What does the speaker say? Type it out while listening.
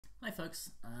Hi folks,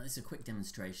 this is a quick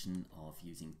demonstration of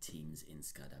using Teams in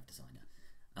Skydive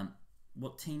Designer.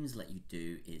 What Teams let you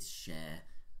do is share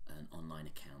an online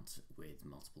account with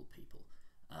multiple people.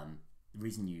 The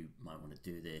reason you might want to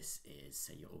do this is,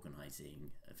 say you're organizing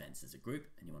events as a group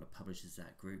and you want to publish as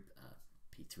that group.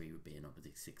 P3 would be an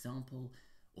obvious example,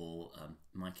 or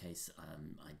in my case,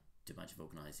 I do much of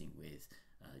organizing with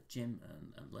Jim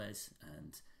and Les,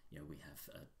 and we have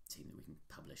a team that we can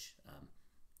publish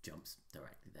jumps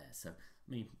directly there. So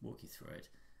let me walk you through it.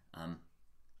 I've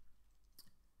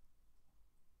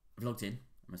logged in.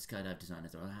 I'm a Skydive Designer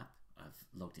app. I've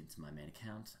logged into my main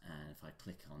account, and if I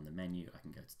click on the menu, I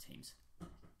can go to Teams. I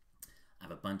have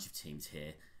a bunch of teams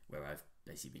here where I've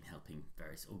basically been helping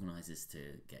various organizers to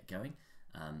get going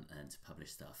and to publish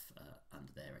stuff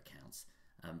under their accounts.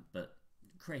 But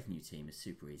create a new team is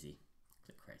super easy.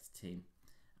 Click Create a Team,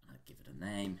 and I give it a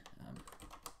name.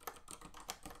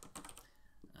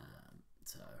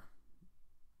 So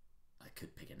I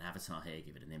could pick an avatar here,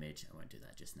 give it an image. I won't do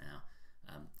that just now.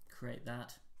 Create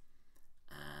that,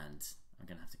 and I'm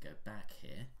going to have to go back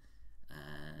here,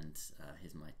 and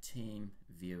here's my team,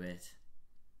 view it,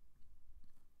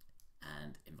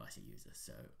 and invite a user.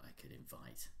 So I could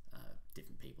invite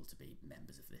different people to be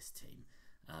members of this team.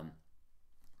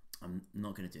 I'm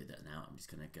not going to do that now. I'm just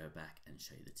going to go back and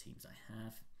show you the teams I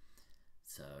have.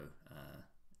 So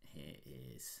here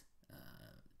is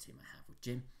the team I have with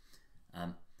Jim,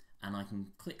 and I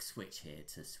can click switch here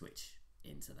to switch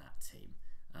into that team.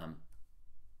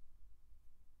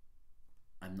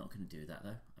 I'm not going to do that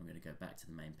though. I'm going to go back to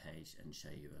the main page and show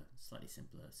you a slightly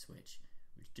simpler switch,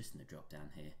 which is just in the drop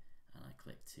down here, and I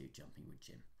click to jumping with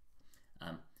Jim.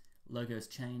 Logo's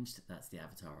changed. That's the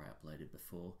avatar I uploaded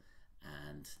before,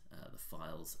 and the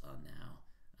files are now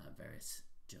various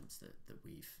jumps that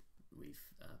we've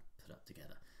put up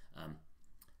together.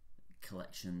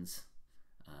 Collections,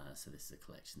 so this is a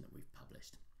collection that we've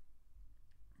published.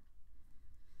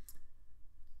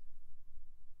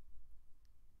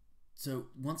 So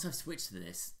once I've switched to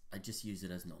this, I just use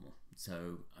it as normal.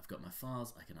 So I've got my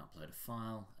files, I can upload a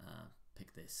file,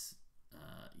 pick this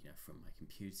from my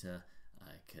computer.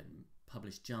 I can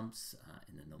publish jumps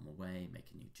in the normal way, make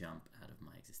a new jump out of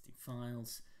my existing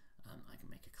files. I can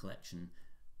make a collection.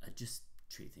 I just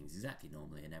treat things exactly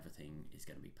normally, and everything is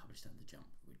going to be published under Jump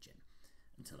with Jim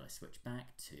until I switch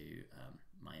back to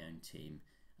my own team,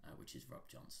 which is Rob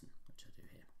Johnson, which I do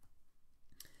here.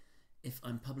 If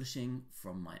I'm publishing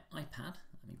from my iPad,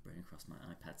 let me bring across my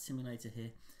iPad simulator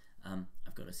here.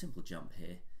 I've got a simple jump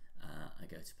here. I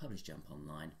go to Publish Jump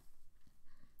Online,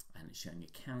 and it's showing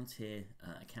account here.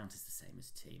 Account is the same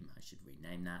as team. I should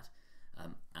rename that,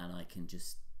 and I can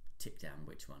just tick down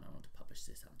which one I want to publish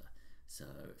this under. So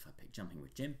if I pick Jumping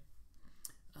with Jim,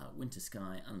 Winter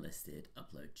Sky, Unlisted,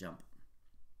 Upload Jump,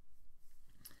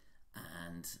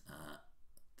 and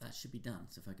that should be done.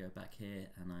 So if I go back here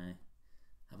and I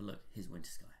have a look, here's Winter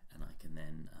Sky, and I can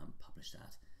then publish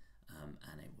that,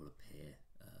 and it will appear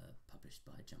published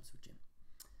by Jumps with Jim.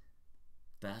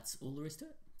 That's all there is to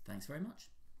it. Thanks very much.